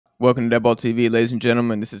Welcome to Dead Ball TV, ladies and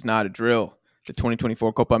gentlemen. This is not a drill. The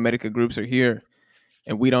 2024 Copa America groups are here,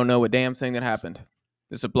 and we don't know a damn thing that happened.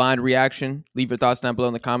 This is a blind reaction. Leave your thoughts down below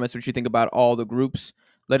in the comments what you think about all the groups.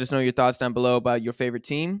 Let us know your thoughts down below about your favorite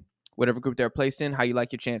team, whatever group they're placed in, how you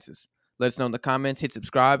like your chances. Let us know in the comments. Hit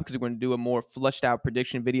subscribe because we're going to do a more flushed out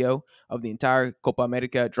prediction video of the entire Copa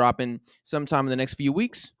America dropping sometime in the next few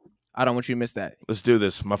weeks. I don't want you to miss that. Let's do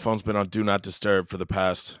this. My phone's been on Do Not Disturb for the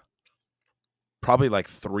past probably like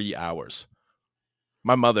 3 hours.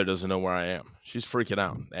 My mother doesn't know where I am. She's freaking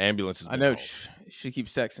out. The ambulance has been I know. called. She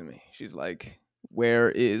keeps texting me. She's like, where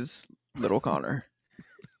is little Connor?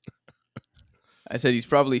 I said he's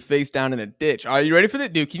probably face down in a ditch. Are you ready for this?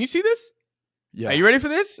 Dude, can you see this? Yeah. Are you ready for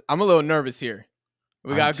this? I'm a little nervous here.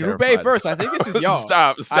 We got Group A first. I think this is y'all.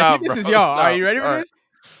 Stop, I think this is y'all. Are you ready for this?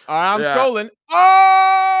 All right, I'm scrolling.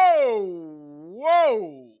 Oh!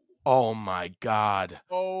 Whoa! Oh, my God.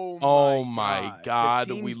 Oh, my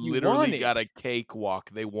God. We literally got a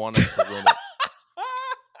cakewalk. They want us to win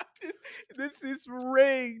it. This is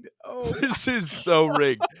rigged. Oh, this is so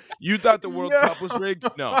rigged. You thought the World Cup was rigged?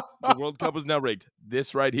 No, the World Cup was not rigged.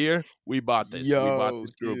 This right here, we bought this. We bought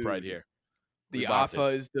this group right here. The AFA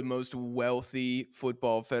is the most wealthy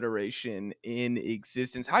football federation in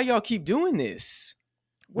existence. How y'all keep doing this?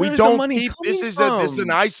 We don't keep this is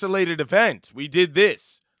an isolated event. We did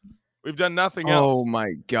this. We've done nothing else. Oh my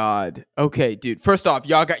God. Okay, dude. First off,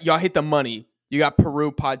 y'all hit the money. You got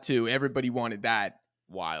Peru Pod 2. Everybody wanted that.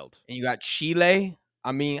 Wild. And you got Chile.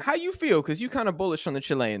 I mean, how you feel? Because you kind of bullish on the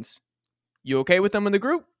Chileans. You okay with them in the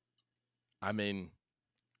group? I mean,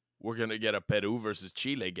 we're going to get a Peru versus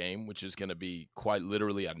Chile game, which is going to be quite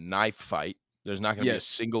literally a knife fight. There's not going to be a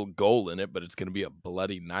single goal in it, but it's going to be a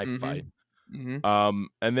bloody knife fight. And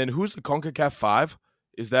then who's the CONCACAF 5?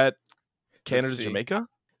 Is that Canada, Jamaica?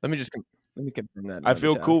 Let me confirm that. I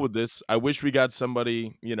feel cool with this. I wish we got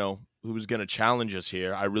somebody, who's going to challenge us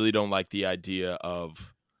here. I really don't like the idea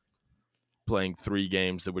of playing 3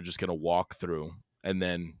 games that we're just going to walk through and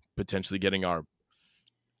then potentially getting our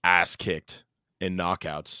ass kicked in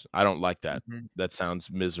knockouts. I don't like that. That sounds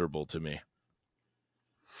miserable to me.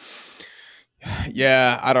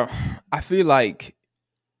 Yeah, I feel like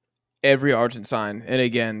every Argentine, and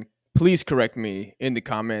again, please correct me in the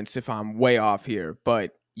comments if I'm way off here,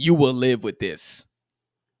 but you will live with this.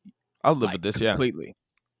 I'll live with this,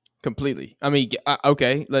 Completely. I mean,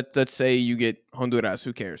 okay, let's say you get Honduras.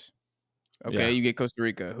 Who cares? Okay, you get Costa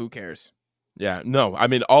Rica. Who cares? Yeah, no. I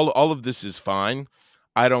mean, all of this is fine.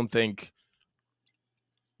 I don't think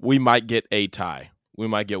we might get a tie. We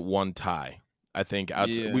might get one tie. I think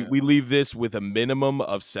we leave this with a minimum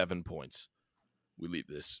of 7 points. We leave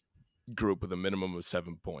this group with a minimum of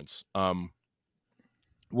 7 points.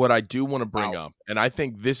 What I do want to bring up, and I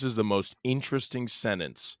think this is the most interesting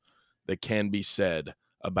sentence that can be said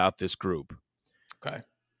about this group,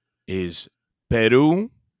 is Peru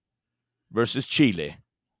versus Chile.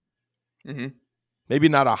 Maybe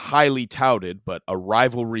not a highly touted, but a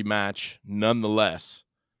rivalry match nonetheless.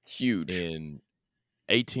 Huge. In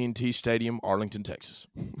AT&T Stadium, Arlington, Texas.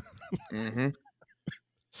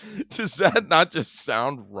 Does that not just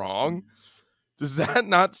sound wrong? Does that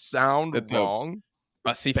not sound wrong?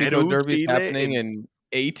 Pacifico Derby is happening in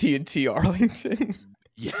AT&T Arlington.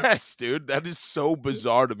 Yes, dude. That is so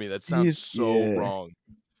bizarre to me. That sounds so wrong.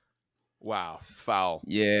 Wow. Foul.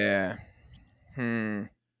 Yeah. I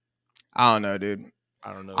don't know, dude.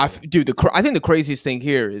 I don't know. I think the craziest thing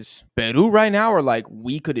here is Peru right now are like,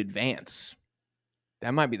 we could advance.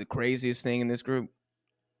 That might be the craziest thing in this group.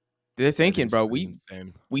 They're thinking, bro, we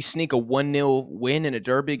sneak a 1-0 win in a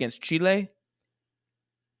derby against Chile.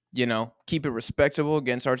 Keep it respectable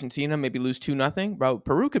against Argentina, maybe lose 2-0. Bro,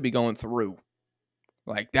 Peru could be going through.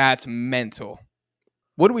 Like, that's mental.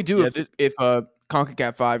 What do we do if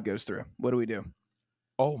CONCACAF 5 goes through? What do we do?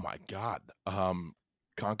 Oh, my God.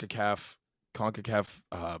 CONCACAF,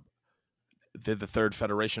 they're the 3rd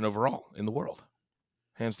federation overall in the world.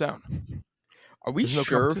 Hands down. Are we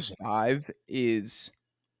sure 5 is...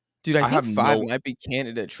 Dude, I think 5 might be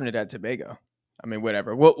Canada, Trinidad, Tobago. I mean,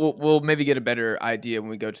 whatever. We'll maybe get a better idea when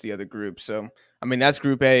we go to the other groups. So, I mean, that's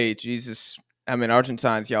Group A. Jesus. I mean,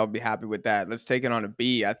 Argentines, y'all will be happy with that. Let's take it on a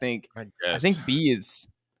B. I think B is...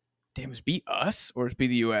 Damn, is B us or is B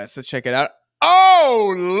the U.S.? Let's check it out.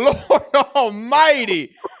 Oh, Lord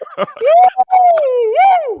almighty.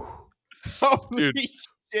 Woo! Holy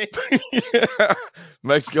shit.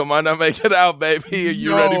 Mexico might not make it out, baby. Are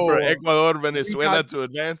you ready for Ecuador, Venezuela to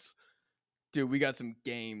advance? Dude, we got some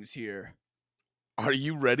games here. Are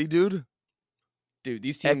you ready, dude? Dude,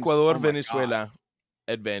 these teams... Ecuador, Venezuela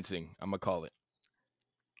advancing. I'm going to call it.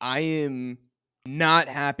 I am Not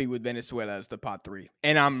happy with Venezuela as the pot 3.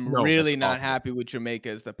 And I'm really not happy with Jamaica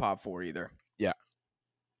as the pot 4 either. Yeah.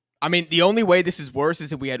 I mean, the only way this is worse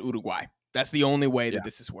is if we had Uruguay. That's the only way that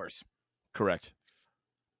this is worse. Correct.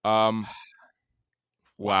 Wow.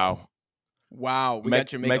 We got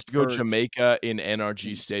Jamaica Mexico, first. Jamaica in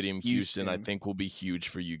NRG Stadium, Houston, I think will be huge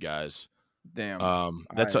for you guys. Damn.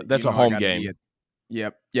 That's a home game.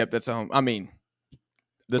 Yep, that's a home. I mean,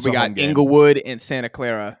 we got Inglewood and Santa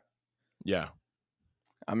Clara. Yeah.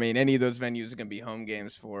 I mean, any of those venues are going to be home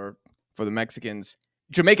games for the Mexicans.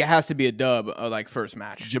 Jamaica has to be a dub, like first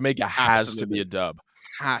match. Jamaica has to be a dub.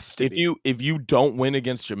 Has to be. If you don't win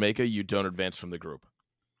against Jamaica, you don't advance from the group.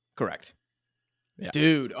 Correct. Yeah.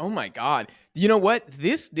 Dude, oh my God. You know what?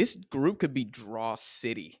 This group could be Draw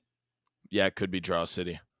City. Yeah, it could be Draw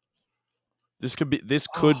City. This could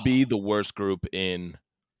be the worst group in,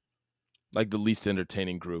 like, the least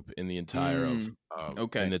entertaining group in the entire in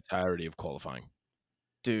the entirety of qualifying.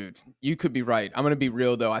 Dude, you could be right. I'm gonna be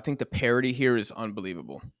real though. I think the parity here is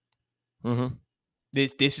unbelievable. Mm-hmm.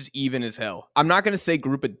 This is even as hell. I'm not gonna say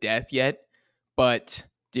group of death yet, but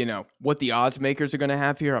what the odds makers are gonna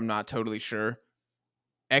have here, I'm not totally sure.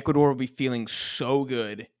 Ecuador will be feeling so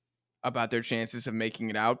good about their chances of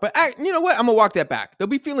making it out, but you know what? I'm gonna walk that back. They'll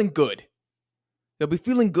be feeling good. They'll be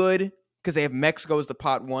feeling good because they have Mexico as the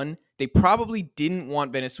pot 1. They probably didn't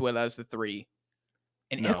want Venezuela as the 3,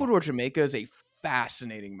 and Ecuador Jamaica is a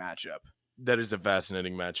fascinating matchup. That is a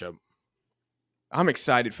fascinating matchup. I'm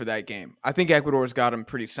excited for that game. I think Ecuador's got them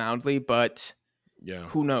pretty soundly, but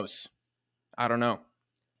who knows? I don't know.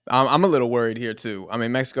 I'm a little worried here too. I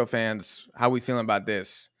mean, Mexico fans, how are we feeling about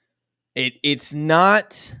this? It's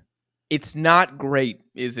not great,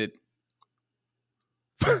 is it?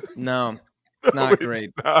 No, it's not great.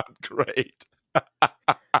 It's not great.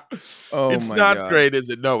 It's not great, is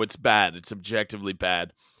it? No, it's bad. It's objectively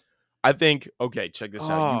bad. I think, okay, check this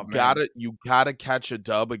out. You gotta catch a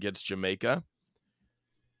dub against Jamaica.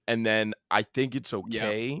 And then I think it's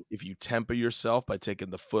okay if you temper yourself by taking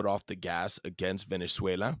the foot off the gas against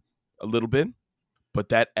Venezuela a little bit. But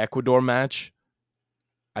that Ecuador match,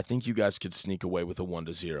 I think you guys could sneak away with a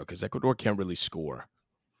 1-0 because Ecuador can't really score.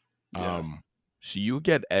 Yeah. So you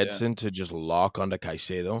get Edson to just lock onto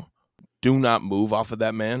Caicedo. Do not move off of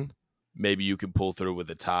that man. Maybe you can pull through with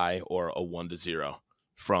a tie or a 1-0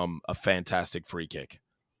 from a fantastic free kick.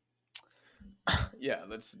 Yeah,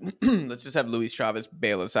 let's just have Luis Chavez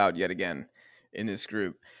bail us out yet again in this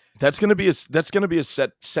group. That's gonna be a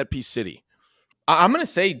set piece city. I'm gonna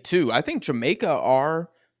say too. I think Jamaica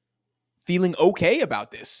are feeling okay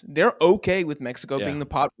about this. They're okay with Mexico being the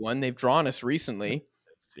pot 1. They've drawn us recently.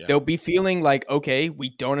 Yeah. They'll be feeling like, okay,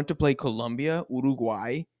 we don't have to play Colombia,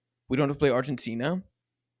 Uruguay. We don't have to play Argentina.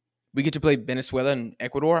 We get to play Venezuela and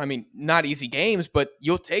Ecuador. I mean, not easy games, but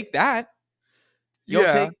you'll take that. You'll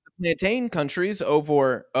take the plantain countries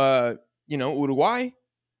over, Uruguay.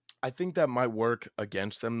 I think that might work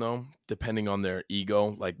against them, though, depending on their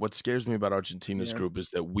ego. Like, what scares me about Argentina's group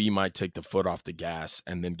is that we might take the foot off the gas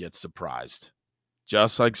and then get surprised.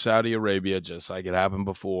 Just like Saudi Arabia, just like it happened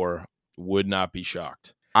before, would not be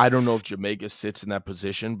shocked. I don't know if Jamaica sits in that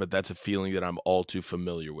position, but that's a feeling that I'm all too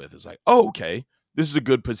familiar with. It's like, oh, okay, this is a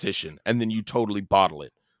good position. And then you totally bottle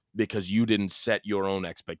it because you didn't set your own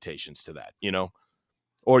expectations to that,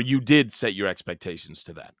 Or you did set your expectations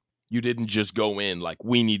to that. You didn't just go in like,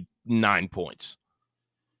 we need 9 points.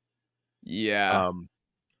 Yeah.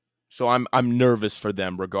 So I'm nervous for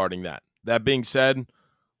them regarding that. That being said,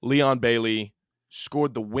 Leon Bailey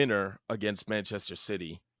scored the winner against Manchester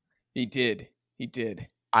City. He did.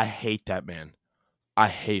 I hate that man. I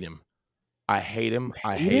hate him.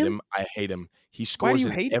 He scores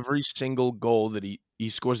in every single goal that he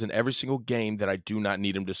scores in every single game that I do not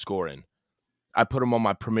need him to score in. I put him on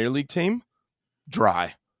my Premier League team.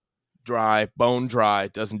 Dry, bone dry,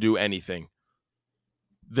 doesn't do anything.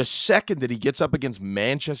 The second that he gets up against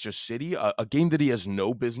Manchester City, a game that he has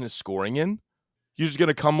no business scoring in, you're just going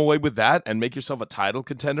to come away with that and make yourself a title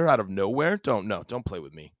contender out of nowhere? Don't play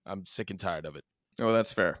with me. I'm sick and tired of it. Oh,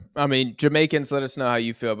 that's fair. I mean, Jamaicans, let us know how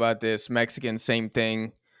you feel about this. Mexicans, same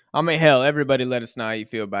thing. I mean, hell, everybody let us know how you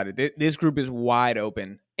feel about it. This group is wide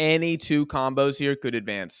open. Any 2 combos here could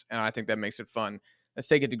advance, and I think that makes it fun. Let's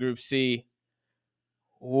take it to Group C.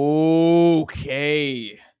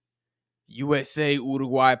 Okay. USA,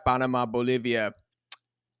 Uruguay, Panama, Bolivia.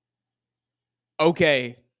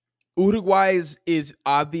 Okay. Uruguay is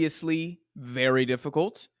obviously very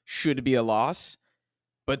difficult. Should be a loss.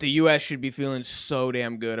 But the U.S. should be feeling so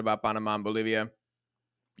damn good about Panama and Bolivia.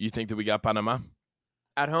 You think that we got Panama?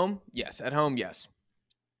 At home? Yes. At home, yes.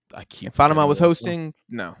 If Panama was hosting,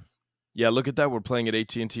 no. Yeah, look at that. We're playing at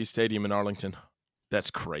AT&T Stadium in Arlington. That's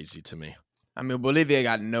crazy to me. I mean, Bolivia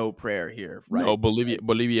got no prayer here, right? No,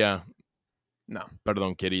 Bolivia. No.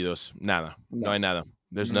 Perdón, queridos. Nada. No hay nada.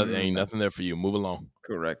 There's nothing. Ain't nothing there for you. Move along.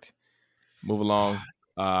 Correct. Move along.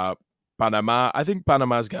 Panama. I think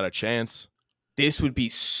Panama's got a chance. This would be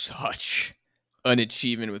such an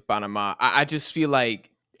achievement with Panama. I just feel like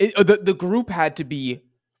the group had to be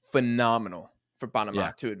phenomenal for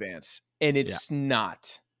Panama to advance, and it's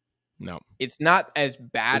not. No, it's not as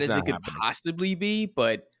bad as it could possibly be.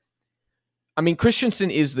 But I mean, Christensen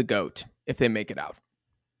is the GOAT if they make it out.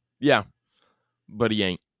 Yeah, but he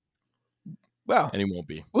ain't. Well, and he won't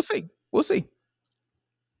be. We'll see. We'll see.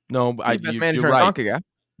 No, you're right.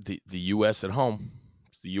 The U.S. at home.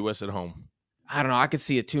 It's the U.S. at home. I don't know. I could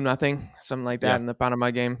see a 2-0, something like that in the Panama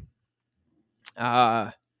game.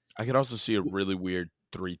 I could also see a really weird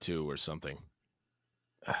 3-2 or something.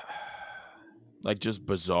 Like just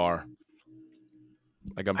bizarre.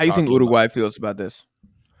 Like How do you think Uruguay feels about this?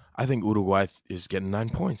 I think Uruguay is getting 9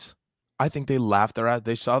 points. I think they laughed their ass.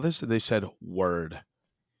 They saw this and they said, word.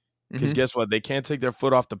 Because guess what? They can't take their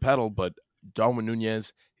foot off the pedal, but Darwin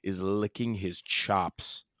Nunez is licking his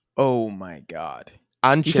chops. Oh, my God.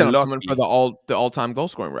 Ancelotti. He's coming for the all-time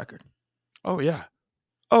goal-scoring record. Oh, yeah.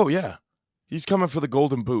 Oh, yeah. He's coming for the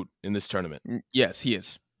golden boot in this tournament. Yes, he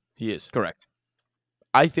is. He is. Correct.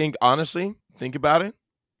 I think, honestly, think about it.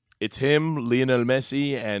 It's him, Lionel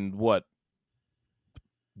Messi, and what?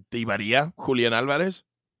 Di Maria? Julian Alvarez?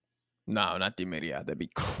 No, not Di Maria. That'd be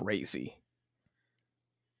crazy.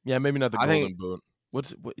 Yeah, maybe not the golden boot.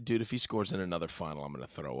 Dude, if he scores in another final, I'm going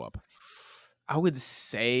to throw up. I would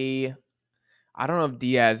say, I don't know if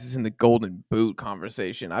Diaz is in the golden boot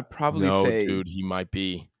conversation. I'd probably say, dude, he might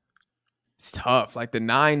be. It's tough. Like the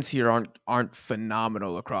nines here aren't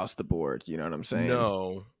phenomenal across the board. You know what I'm saying?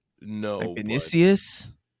 No. Like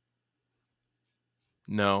Vinicius?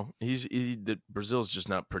 No, Brazil's just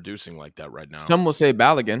not producing like that right now. Some will say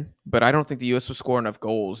Balogun, but I don't think the U.S. will score enough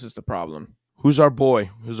goals is the problem. Who's our boy?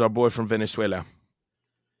 Who's our boy from Venezuela?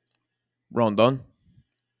 Rondon.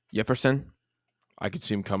 Jefferson. I could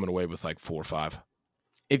see him coming away with like 4 or 5.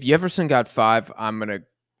 If Jefferson got 5, I'm going to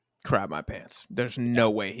crap my pants. There's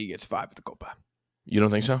no way he gets 5 at the Copa. You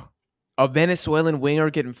don't think so? A Venezuelan winger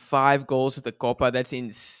getting 5 goals at the Copa, that's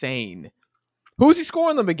insane. Who's he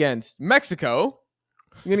scoring them against? Mexico?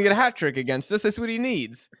 You're going to get a hat trick against us? That's what he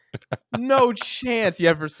needs. No chance,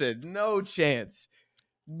 Jefferson. No chance.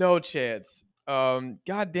 No chance.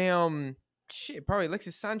 Goddamn shit. Probably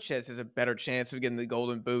Alexis Sanchez has a better chance of getting the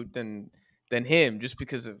golden boot than him, just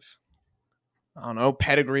because of, I don't know,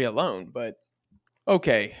 pedigree alone. But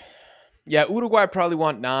okay. Yeah, Uruguay probably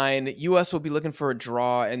want 9. U.S. will be looking for a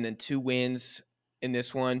draw and then 2 wins in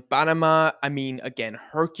this one. Panama, I mean, again,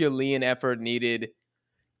 Herculean effort needed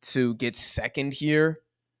to get second here.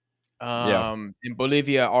 In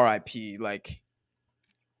Bolivia, RIP. Like,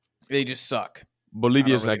 they just suck.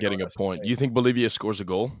 Bolivia's not getting a point. Do you think Bolivia scores a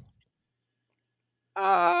goal?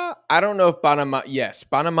 I don't know if Panama. Yes,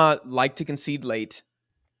 Panama like to concede late,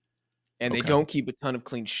 and they don't keep a ton of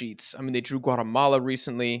clean sheets. I mean, they drew Guatemala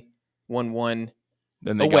recently, 1-1.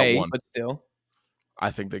 Then they got 1, but still, I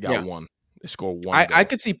think they got 1. They score 1. I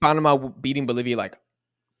could see Panama beating Bolivia like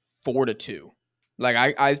 4-2. Like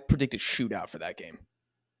I predict a shootout for that game.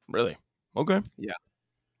 Really? Okay. Yeah.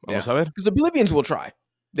 Vamos a ver. Because the Bolivians will try.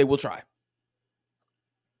 They will try.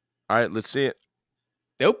 All right, let's see it.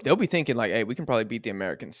 They'll be thinking like, hey, we can probably beat the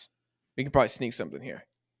Americans. We can probably sneak something here.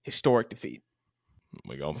 Historic defeat.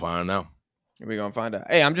 We're going to find out. We're going to find out.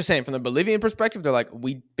 Hey, I'm just saying, from the Bolivian perspective, they're like,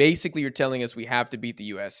 you're telling us we have to beat the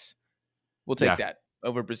U.S. We'll take that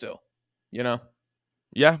over Brazil. You know?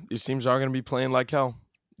 Yeah, these teams are going to be playing like hell.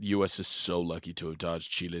 The U.S. is so lucky to have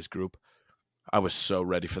dodged Chile's group. I was so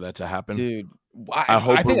ready for that to happen. Dude,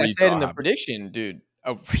 I think I said in the prediction, dude,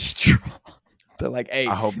 a redraw. They're like, hey,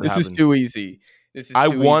 this is too easy.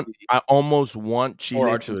 I almost want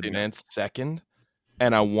Chile to advance second.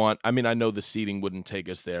 And I know the seeding wouldn't take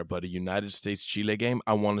us there, but a United States-Chile game,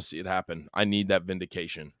 I want to see it happen. I need that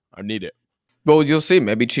vindication. I need it. Well, you'll see.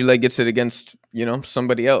 Maybe Chile gets it against,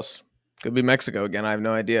 somebody else. Could be Mexico again. I have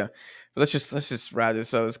no idea. But let's just wrap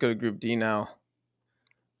this up. Let's go to Group D now.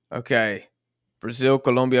 Okay. Brazil,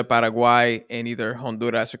 Colombia, Paraguay, and either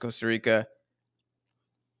Honduras or Costa Rica.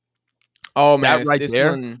 Oh, man.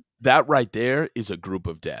 That right there is a group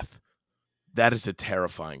of death. That is a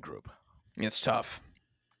terrifying group. It's tough.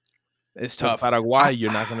 It's tough. Paraguay,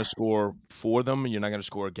 you're not going to score for them. You're not going to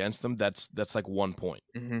score against them. That's like 1 point.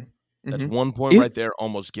 Mm-hmm. That's 1 point right there,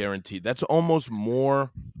 almost guaranteed. That's almost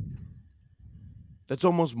more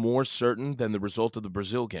certain than the result of the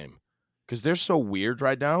Brazil game. Because they're so weird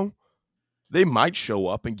right now. They might show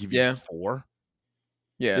up and give you 4.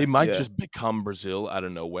 They might Yeah. just become Brazil out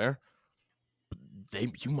of nowhere.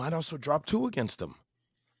 You might also drop 2 against them.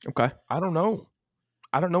 Okay. I don't know.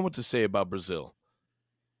 I don't know what to say about Brazil.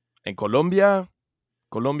 And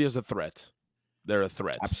Colombia's a threat. They're a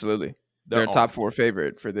threat. Absolutely. They're They're a top armed. 4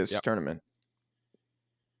 favorite for this tournament.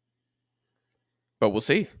 But we'll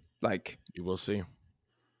see. Like, you will see.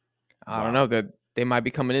 I don't know, that they might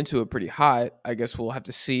be coming into it pretty hot. I guess we'll have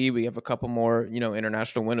to see. We have a couple more,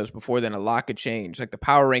 international windows before then. A lot could change. Like the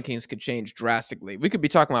power rankings could change drastically. We could be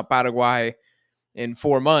talking about Paraguay in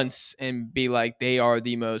 4 months and be like they are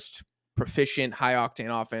the most proficient, high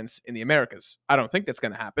octane offense in the Americas. I don't think that's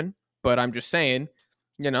going to happen, but I'm just saying,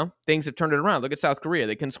 things have turned it around. Look at South Korea.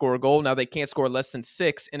 They can score a goal. Now they can't score less than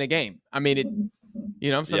 6 in a game. I mean,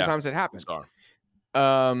 sometimes it happens.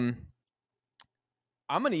 I'm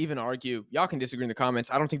going to even argue, y'all can disagree in the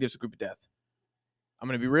comments. I don't think there's a group of death. I'm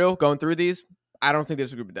going to be real going through these. I don't think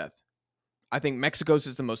there's a group of death. I think Mexico's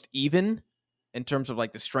is the most even in terms of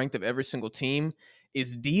like the strength of every single team.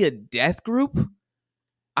 Is D a death group?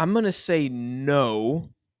 I'm going to say no.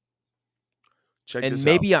 Check this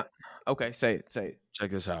out. Okay, say it.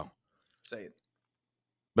 Check this out. Say it.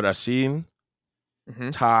 Brazil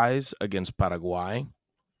ties against Paraguay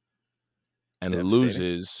and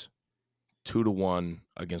loses 2-1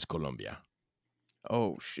 against Colombia.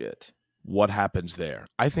 Oh, shit. What happens there?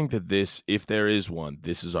 I think that this, if there is one,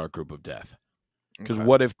 this is our group of death. Because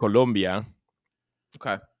what if Colombia...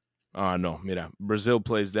 Okay. No, mira, Brazil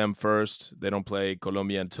plays them first. They don't play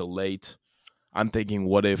Colombia until late. I'm thinking,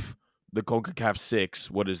 what if the CONCACAF 6,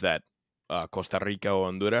 what is that? Costa Rica or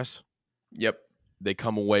Honduras? Yep. They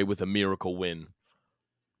come away with a miracle win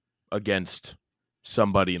against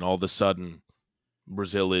somebody, and all of a sudden,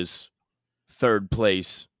 Brazil is 3rd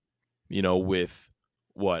place, with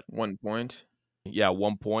what? 1 point. Yeah,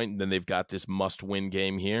 1 point. Then they've got this must-win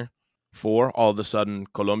game here. 4, all of a sudden,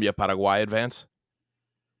 Colombia, Paraguay advance.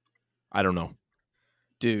 I don't know.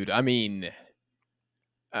 Dude, I mean,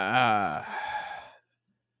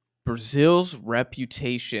 Brazil's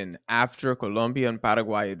reputation after Colombia and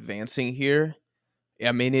Paraguay advancing here,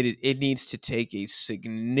 I mean, it needs to take a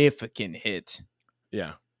significant hit.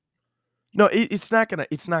 Yeah. No, it's not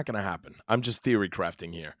gonna happen. I'm just theory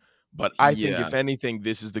crafting here. But I think, if anything,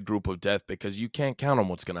 this is the group of death because you can't count on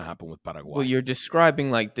what's going to happen with Paraguay. Well, you're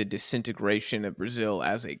describing like the disintegration of Brazil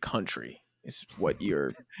as a country is what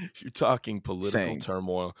you're You're talking political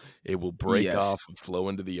turmoil. It will break off and flow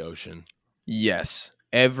into the ocean. Yes.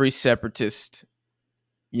 Every separatist,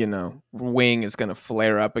 wing is going to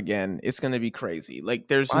flare up again. It's going to be crazy. Like,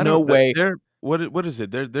 there's no way. What is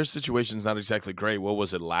it? Their situation's not exactly great. What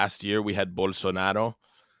was it? Last year we had Bolsonaro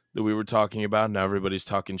that we were talking about. Now everybody's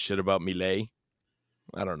talking shit about Milei.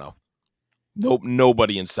 I don't know.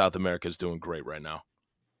 Nobody in South America is doing great right now.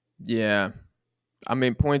 Yeah. I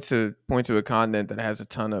mean, point to a continent that has a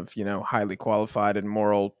ton of, highly qualified and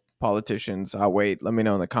moral politicians. I'll wait. Let me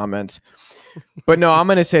know in the comments. But no, I'm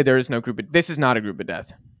going to say there is no this is not a group of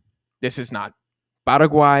death. This is not.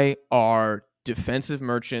 Paraguay are defensive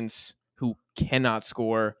merchants who cannot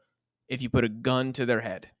score. If you put a gun to their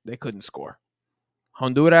head, they couldn't score.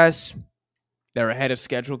 Honduras, they're ahead of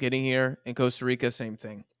schedule getting here. And Costa Rica, same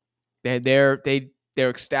thing. They're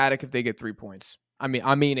ecstatic if they get 3 points. I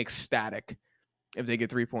mean ecstatic if they get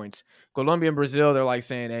 3 points. Colombia and Brazil, they're like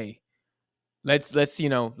saying, hey, let's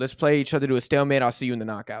play each other to a stalemate. I'll see you in the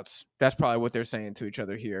knockouts. That's probably what they're saying to each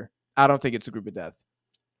other here. I don't think it's a group of death.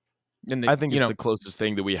 I think it's the closest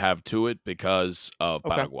thing that we have to it because of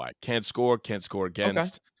Paraguay. Can't score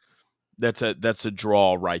against. Okay. That's a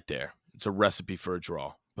draw right there. It's a recipe for a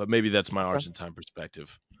draw. But maybe that's my Argentine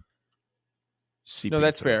perspective. No,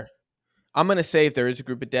 that's fair. I'm going to say if there is a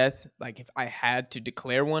group of death, like if I had to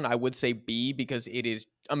declare one, I would say B because it is,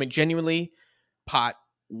 genuinely, pot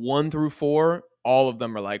 1 through 4, all of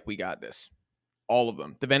them are like, we got this. All of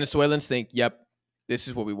them. The Venezuelans think, yep, this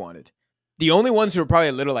is what we wanted. The only ones who are probably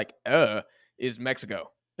a little like, is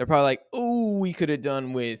Mexico. They're probably like, oh, we could have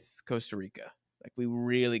done with Costa Rica. Like, we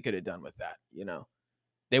really could have done with that,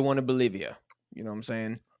 They wanted Bolivia. You know what I'm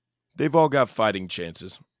saying? They've all got fighting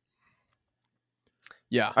chances.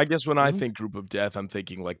 Yeah. I guess when I think group of death, I'm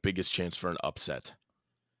thinking like biggest chance for an upset.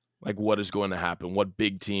 Like what is going to happen? What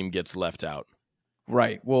big team gets left out?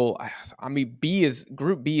 Right. Well,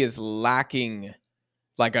 Group B is lacking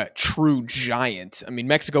like a true giant.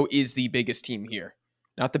 Mexico is the biggest team here.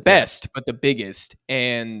 Not the best, but the biggest.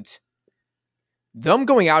 And them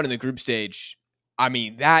going out in the group stage,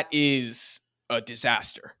 that is a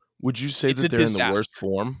disaster. Would you say that they're in the worst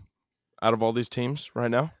form out of all these teams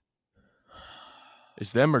right now?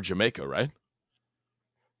 It's them or Jamaica, right?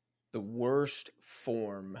 The worst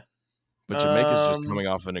form. But Jamaica's just coming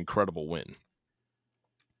off an incredible win.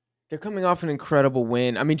 They're coming off an incredible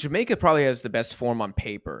win. I mean, Jamaica probably has the best form on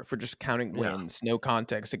paper for just counting wins, no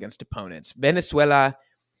context against opponents. Venezuela,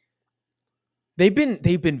 they've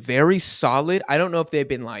been very solid. I don't know if they've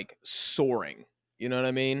been like soaring. You know what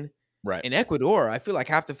I mean? Right. In Ecuador, I feel like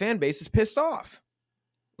half the fan base is pissed off,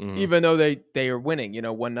 even though they are winning.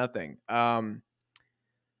 1-0.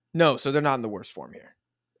 No, so they're not in the worst form here.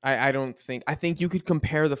 I don't think. I think you could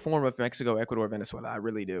compare the form of Mexico, Ecuador, Venezuela. I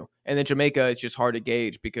really do. And then Jamaica is just hard to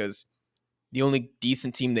gauge because the only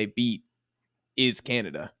decent team they beat is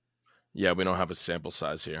Canada. Yeah, we don't have a sample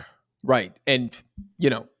size here. Right. And,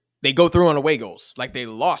 they go through on away goals. Like they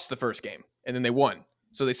lost the first game and then they won.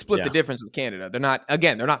 So they split the difference with Canada. They're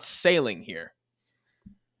not sailing here.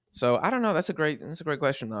 So I don't know. That's a great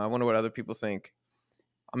question, though. I wonder what other people think.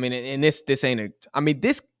 I mean, and this ain't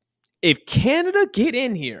if Canada get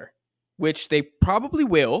in here, which they probably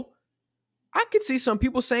will, I could see some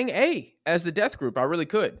people saying A as the death group. I really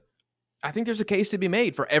could. I think there's a case to be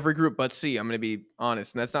made for every group but C. I'm going to be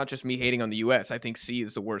honest. And that's not just me hating on the U.S. I think C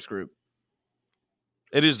is the worst group.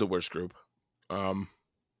 It is the worst group.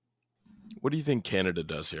 What do you think Canada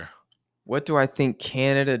does here? What do I think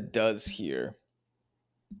Canada does here?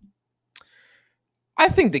 I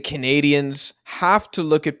think the Canadians have to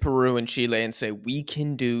look at Peru and Chile and say, we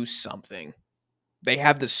can do something. They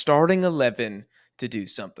have the starting 11 to do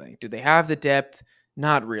something. Do they have the depth?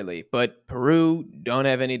 Not really. But Peru don't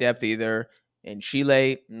have any depth either. And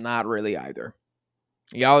Chile, not really either.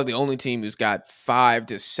 Y'all are the only team who's got 5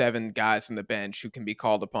 to 7 guys on the bench who can be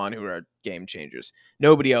called upon who are game changers.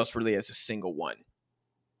 Nobody else really has a single one.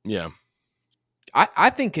 Yeah. I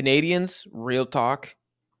think Canadians, real talk,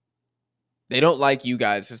 they don't like you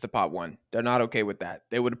guys as the pot one. They're not okay with that.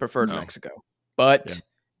 They would have preferred Mexico. But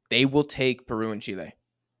they will take Peru and Chile.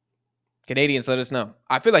 Canadians, let us know.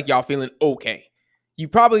 I feel like y'all feeling okay. You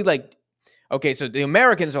probably okay, so the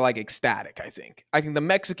Americans are ecstatic, I think. I think the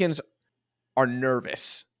Mexicans are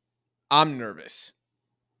nervous. I'm nervous.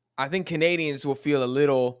 I think Canadians will feel a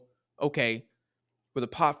little, okay, with a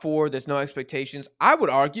pot 4, there's no expectations. I would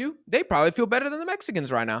argue they probably feel better than the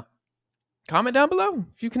Mexicans right now. Comment down below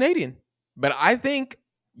if you're Canadian. But I think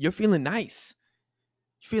you're feeling nice.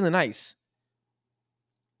 You're feeling nice.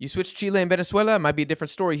 You switch Chile and Venezuela, it might be a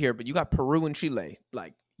different story here, but you got Peru and Chile.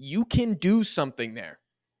 You can do something there.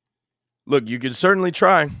 Look, you can certainly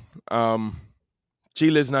try.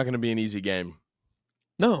 Chile's not going to be an easy game.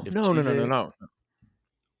 No.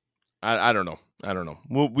 I don't know.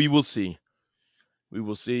 We will see. We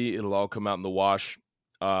will see. It'll all come out in the wash.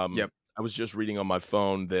 Yep. I was just reading on my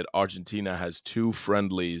phone that Argentina has 2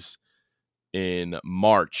 friendlies in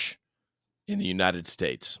March in the United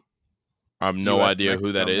States. I have no idea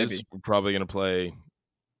who that is. Maybe. We're probably going to play.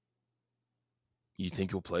 You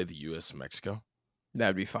think we'll play the U.S. Mexico?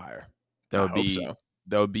 That'd be fire. That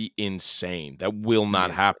would be insane. That will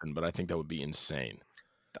not happen, but I think that would be insane.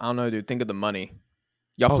 I don't know, dude. Think of the money.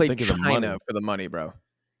 Y'all play China for the money, bro.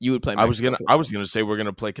 You would play Mexico. I was gonna say we're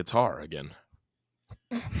gonna play Qatar again.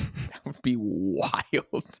 That would be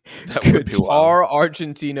wild. That would be wild. Qatar,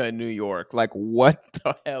 Argentina, and New York. What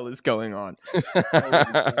the hell is going on?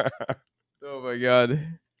 Oh my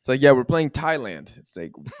god. It's we're playing Thailand. It's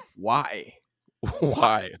why?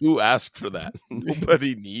 Why? Who asked for that?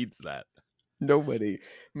 Nobody needs that. Nobody.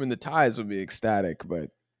 I mean, the Thais would be ecstatic, but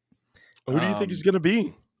who do you think is going to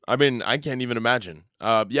be? I mean, I can't even imagine.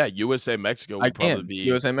 USA Mexico would probably be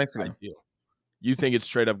USA Mexico. Ideal. You think it's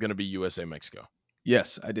straight up going to be USA Mexico?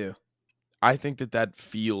 Yes, I do. I think that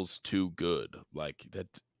feels too good. That.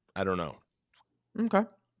 I don't know. Okay.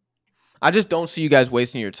 I just don't see you guys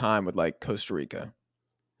wasting your time with Costa Rica.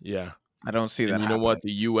 Yeah. I don't see that. You know what?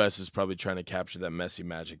 The U.S. is probably trying to capture that Messi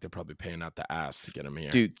magic. They're probably paying out the ass to get him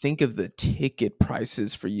here. Dude, think of the ticket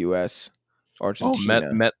prices for U.S.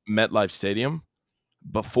 Argentina. Oh, MetLife Stadium.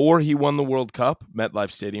 Before he won the World Cup,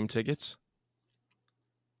 MetLife Stadium tickets,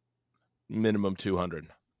 minimum 200.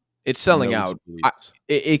 It's selling out.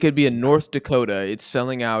 It could be in North Dakota. It's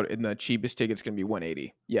selling out, and the cheapest ticket's going to be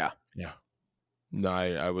 $180. Yeah. Yeah. No,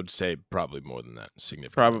 I would say probably more than that.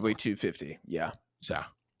 Significantly. Probably $250. Yeah. Yeah.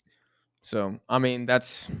 So, I mean,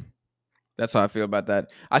 that's how I feel about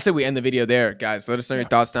that. I said we end the video there, guys. Let us know your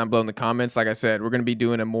thoughts down below in the comments. Like I said, we're going to be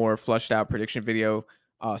doing a more flushed out prediction video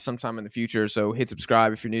sometime in the future. So hit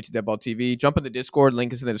subscribe if you're new to Deadball TV. Jump in the Discord.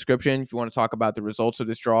 Link is in the description. If you want to talk about the results of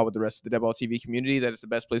this draw with the rest of the Deadball TV community, that is the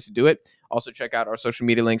best place to do it. Also, check out our social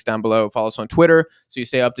media links down below. Follow us on Twitter so you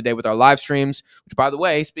stay up to date with our live streams, which, by the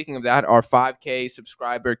way, speaking of that, our 5K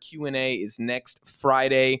subscriber Q&A is next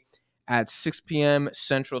Friday at 6 p.m.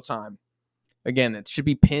 Central Time. Again, it should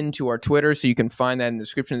be pinned to our Twitter, so you can find that in the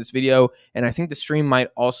description of this video. And I think the stream might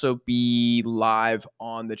also be live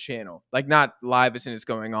on the channel. Like, not live as in it's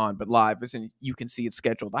going on, but live as in you can see it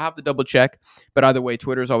scheduled. I'll have to double check. But either way,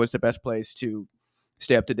 Twitter is always the best place to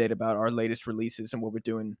stay up to date about our latest releases and what we're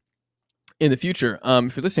doing in the future.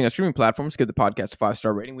 If you're listening on streaming platforms, give the podcast a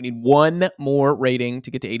 5-star rating. We need one more rating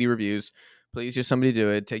to get to 80 reviews. Please, just somebody do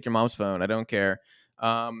it. Take your mom's phone. I don't care.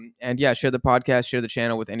 And yeah, share the podcast, share the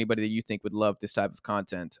channel with anybody that you think would love this type of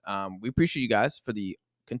content. We appreciate you guys for the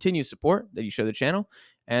continued support that you show the channel,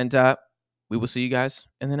 and we will see you guys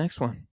in the next one.